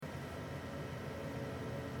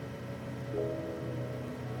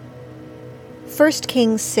1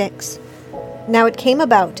 Kings 6. Now it came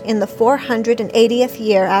about in the 480th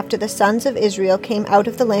year after the sons of Israel came out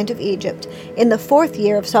of the land of Egypt, in the 4th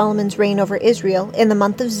year of Solomon's reign over Israel, in the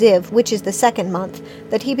month of Ziv, which is the 2nd month,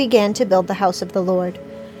 that he began to build the house of the Lord.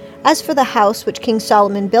 As for the house which King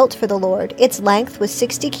Solomon built for the Lord, its length was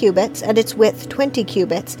 60 cubits, and its width 20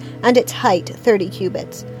 cubits, and its height 30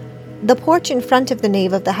 cubits. The porch in front of the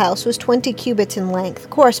nave of the house was 20 cubits in length,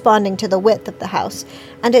 corresponding to the width of the house,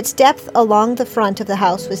 and its depth along the front of the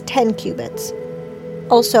house was 10 cubits.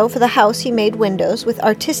 Also for the house he made windows with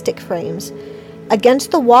artistic frames. Against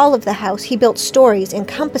the wall of the house he built stories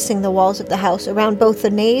encompassing the walls of the house around both the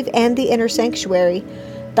nave and the inner sanctuary.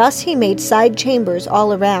 Thus he made side chambers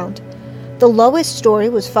all around. The lowest story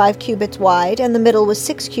was 5 cubits wide, and the middle was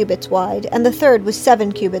 6 cubits wide, and the third was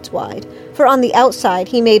 7 cubits wide. For on the outside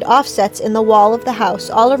he made offsets in the wall of the house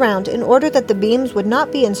all around, in order that the beams would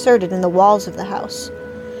not be inserted in the walls of the house.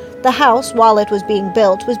 The house, while it was being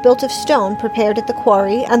built, was built of stone prepared at the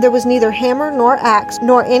quarry, and there was neither hammer nor axe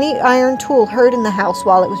nor any iron tool heard in the house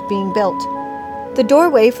while it was being built. The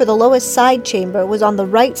doorway for the lowest side chamber was on the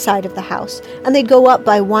right side of the house, and they'd go up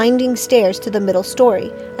by winding stairs to the middle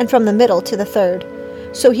story, and from the middle to the third.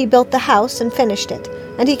 So he built the house and finished it,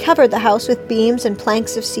 and he covered the house with beams and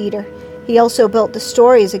planks of cedar. He also built the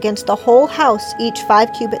stories against the whole house, each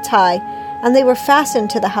 5 cubits high, and they were fastened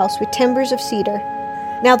to the house with timbers of cedar.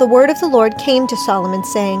 Now the word of the Lord came to Solomon,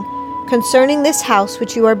 saying, "Concerning this house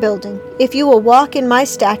which you are building, if you will walk in my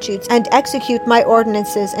statutes and execute my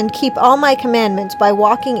ordinances and keep all my commandments by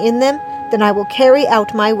walking in them, then I will carry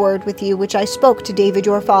out my word with you which I spoke to David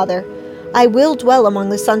your father. I will dwell among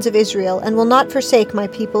the sons of Israel and will not forsake my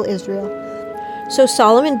people Israel." So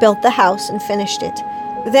Solomon built the house and finished it.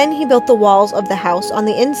 Then he built the walls of the house on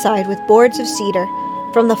the inside with boards of cedar.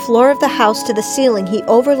 From the floor of the house to the ceiling he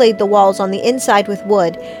overlaid the walls on the inside with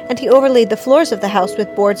wood, and he overlaid the floors of the house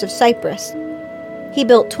with boards of cypress. He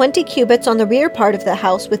built 20 cubits on the rear part of the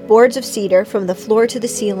house with boards of cedar from the floor to the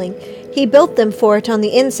ceiling. He built them for it on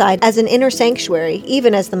the inside as an inner sanctuary,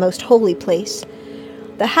 even as the most holy place.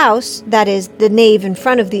 The house, that is, the nave in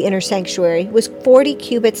front of the inner sanctuary, was 40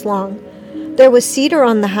 cubits long. There was cedar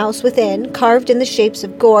on the house within, carved in the shapes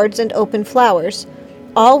of gourds and open flowers.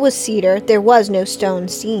 All was cedar, there was no stone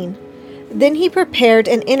seen. Then he prepared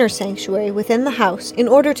an inner sanctuary within the house, in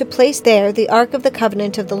order to place there the ark of the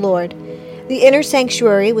covenant of the Lord. The inner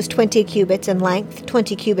sanctuary was 20 cubits in length,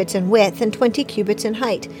 20 cubits in width, and 20 cubits in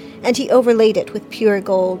height, and he overlaid it with pure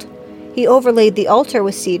gold. He overlaid the altar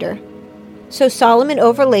with cedar. So Solomon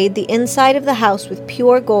overlaid the inside of the house with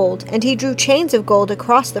pure gold, and he drew chains of gold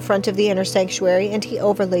across the front of the inner sanctuary, and he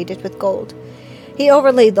overlaid it with gold. He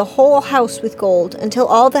overlaid the whole house with gold, until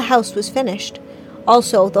all the house was finished.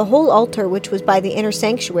 Also the whole altar which was by the inner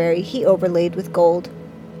sanctuary he overlaid with gold.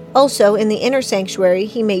 Also in the inner sanctuary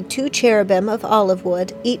he made 2 cherubim of olive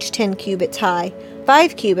wood, each 10 cubits high.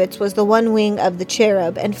 5 cubits was the one wing of the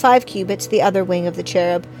cherub, and 5 cubits the other wing of the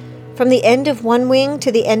cherub. From the end of one wing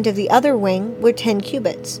to the end of the other wing were 10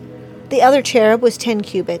 cubits. The other cherub was 10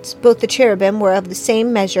 cubits. Both the cherubim were of the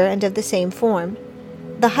same measure and of the same form.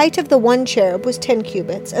 The height of the one cherub was 10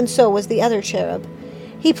 cubits, and so was the other cherub.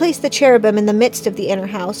 He placed the cherubim in the midst of the inner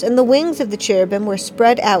house, and the wings of the cherubim were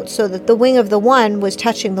spread out so that the wing of the one was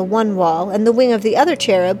touching the one wall, and the wing of the other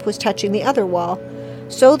cherub was touching the other wall.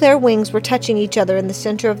 So their wings were touching each other in the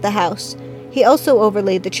center of the house. He also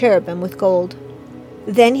overlaid the cherubim with gold.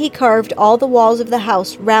 Then he carved all the walls of the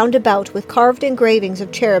house round about with carved engravings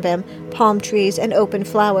of cherubim, palm trees, and open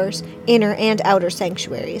flowers, inner and outer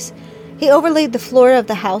sanctuaries. He overlaid the floor of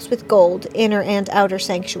the house with gold, inner and outer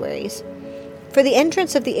sanctuaries. For the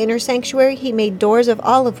entrance of the inner sanctuary he made doors of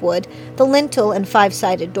olive wood, the lintel and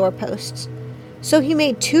 5-sided doorposts. So he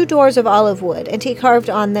made 2 doors of olive wood, and he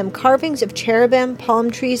carved on them carvings of cherubim,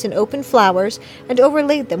 palm trees, and open flowers, and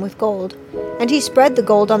overlaid them with gold. And he spread the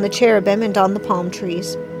gold on the cherubim and on the palm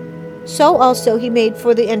trees. So also he made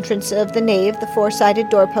for the entrance of the nave the 4-sided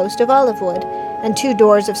doorpost of olive wood, and 2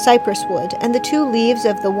 doors of cypress wood, and the 2 leaves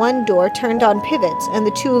of the one door turned on pivots, and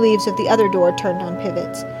the 2 leaves of the other door turned on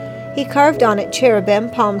pivots. He carved on it cherubim,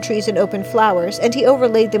 palm trees, and open flowers, and he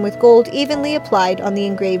overlaid them with gold evenly applied on the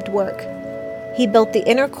engraved work. He built the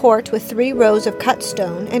inner court with 3 rows of cut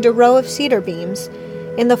stone, and a row of cedar beams.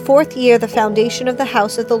 In the 4th year the foundation of the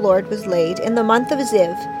house of the Lord was laid, in the month of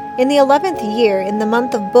Ziv. In the 11th year, in the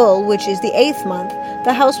month of Bul, which is the 8th month,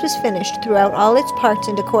 the house was finished throughout all its parts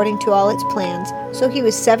and according to all its plans, so he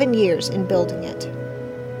was 7 years in building it.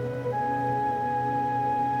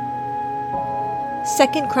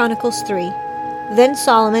 2 Chronicles 3. Then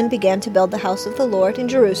Solomon began to build the house of the Lord in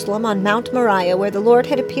Jerusalem on Mount Moriah, where the Lord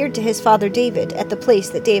had appeared to his father David at the place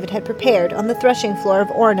that David had prepared on the threshing floor of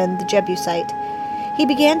Ornan the Jebusite. He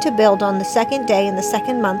began to build on the 2nd day in the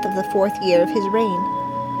 2nd month of the 4th year of his reign.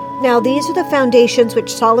 Now these are the foundations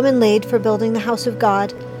which Solomon laid for building the house of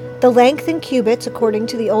God. The length in cubits according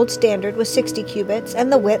to the old standard was 60 cubits,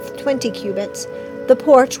 and the width 20 cubits. The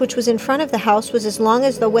porch which was in front of the house was as long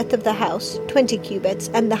as the width of the house, 20 cubits,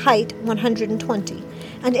 and the height 120.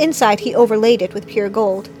 And inside he overlaid it with pure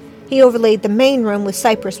gold. He overlaid the main room with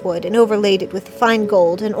cypress wood, and overlaid it with fine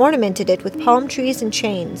gold, and ornamented it with palm trees and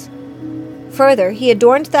chains. Further, he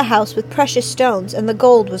adorned the house with precious stones, and the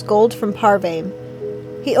gold was gold from Parvaim.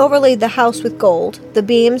 He overlaid the house with gold, the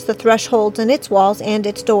beams, the thresholds, and its walls, and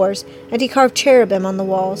its doors, and he carved cherubim on the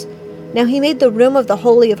walls. Now he made the room of the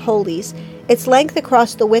Holy of Holies. Its length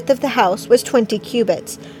across the width of the house was 20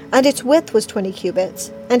 cubits, and its width was 20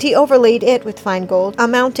 cubits, and he overlaid it with fine gold,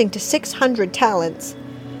 amounting to 600 talents.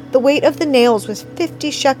 The weight of the nails was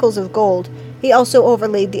 50 shekels of gold. He also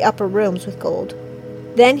overlaid the upper rooms with gold.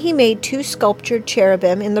 Then he made 2 sculptured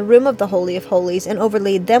cherubim in the room of the Holy of Holies, and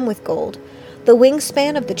overlaid them with gold. The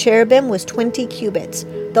wingspan of the cherubim was 20 cubits.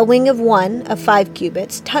 The wing of one, of 5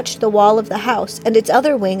 cubits, touched the wall of the house, and its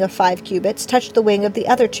other wing of 5 cubits touched the wing of the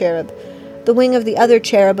other cherub. The wing of the other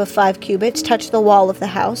cherub of 5 cubits touched the wall of the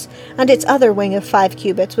house, and its other wing of 5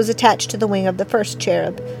 cubits was attached to the wing of the first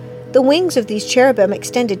cherub. The wings of these cherubim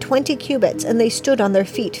extended 20 cubits, and they stood on their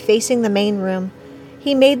feet, facing the main room.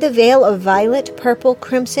 He made the veil of violet, purple,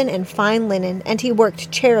 crimson, and fine linen, and he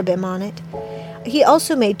worked cherubim on it. He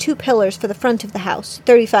also made 2 pillars for the front of the house,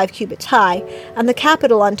 35 cubits high, and the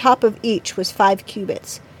capital on top of each was 5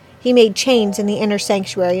 cubits. He made chains in the inner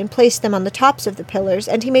sanctuary and placed them on the tops of the pillars,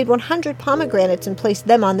 and he made 100 pomegranates and placed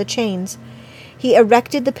them on the chains. He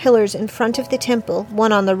erected the pillars in front of the temple,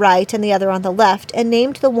 one on the right and the other on the left, and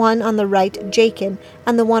named the one on the right Jachin,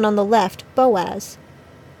 and the one on the left Boaz.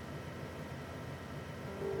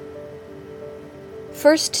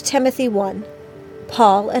 1 Timothy 1.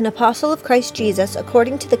 Paul, an apostle of Christ Jesus,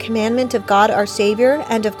 according to the commandment of God our Savior,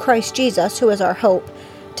 and of Christ Jesus, who is our hope,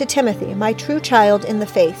 to Timothy, my true child in the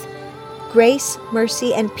faith. Grace,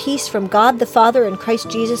 mercy, and peace from God the Father and Christ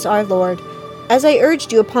Jesus our Lord. As I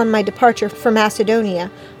urged you upon my departure from Macedonia,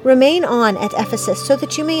 remain on at Ephesus, so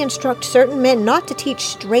that you may instruct certain men not to teach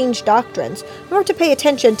strange doctrines, nor to pay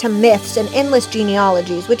attention to myths and endless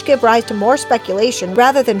genealogies, which give rise to more speculation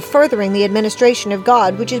rather than furthering the administration of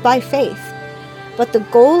God, which is by faith. But the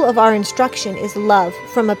goal of our instruction is love,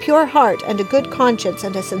 from a pure heart and a good conscience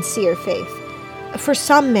and a sincere faith. For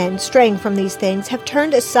some men, straying from these things, have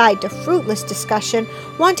turned aside to fruitless discussion,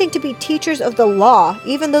 wanting to be teachers of the law,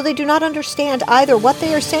 even though they do not understand either what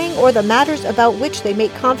they are saying or the matters about which they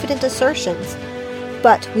make confident assertions.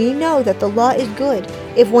 But we know that the law is good,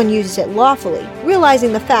 if one uses it lawfully,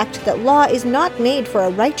 realizing the fact that law is not made for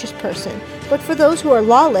a righteous person, but for those who are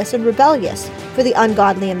lawless and rebellious, for the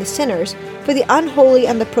ungodly and the sinners, for the unholy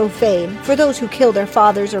and the profane, for those who kill their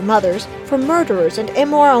fathers or mothers, for murderers and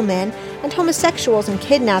immoral men, and homosexuals and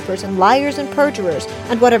kidnappers and liars and perjurers,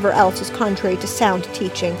 and whatever else is contrary to sound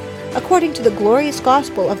teaching, according to the glorious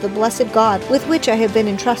gospel of the blessed God with which I have been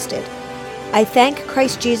entrusted. I thank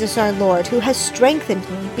Christ Jesus our Lord, who has strengthened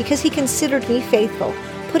me, because he considered me faithful,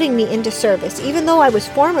 putting me into service, even though I was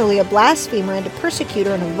formerly a blasphemer and a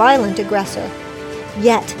persecutor and a violent aggressor.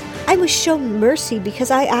 Yet I was shown mercy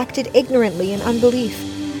because I acted ignorantly in unbelief,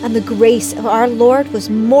 and the grace of our Lord was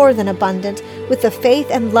more than abundant with the faith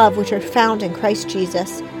and love which are found in Christ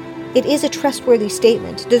Jesus. It is a trustworthy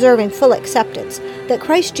statement, deserving full acceptance, that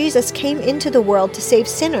Christ Jesus came into the world to save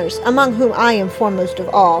sinners, among whom I am foremost of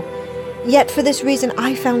all. Yet for this reason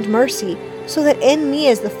I found mercy, so that in me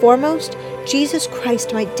as the foremost, Jesus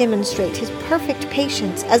Christ might demonstrate his perfect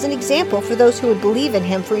patience as an example for those who would believe in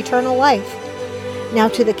him for eternal life. Now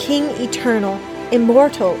to the King eternal,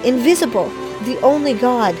 immortal, invisible, the only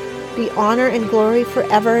God, be honor and glory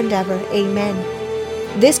forever and ever. Amen.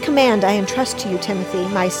 This command I entrust to you, Timothy,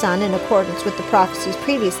 my son, in accordance with the prophecies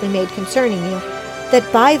previously made concerning you, that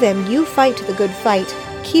by them you fight the good fight,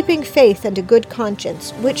 keeping faith and a good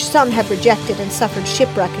conscience, which some have rejected and suffered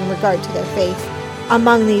shipwreck in regard to their faith.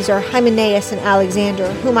 Among these are Hymenaeus and Alexander,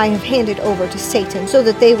 whom I have handed over to Satan, so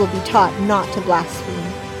that they will be taught not to blaspheme.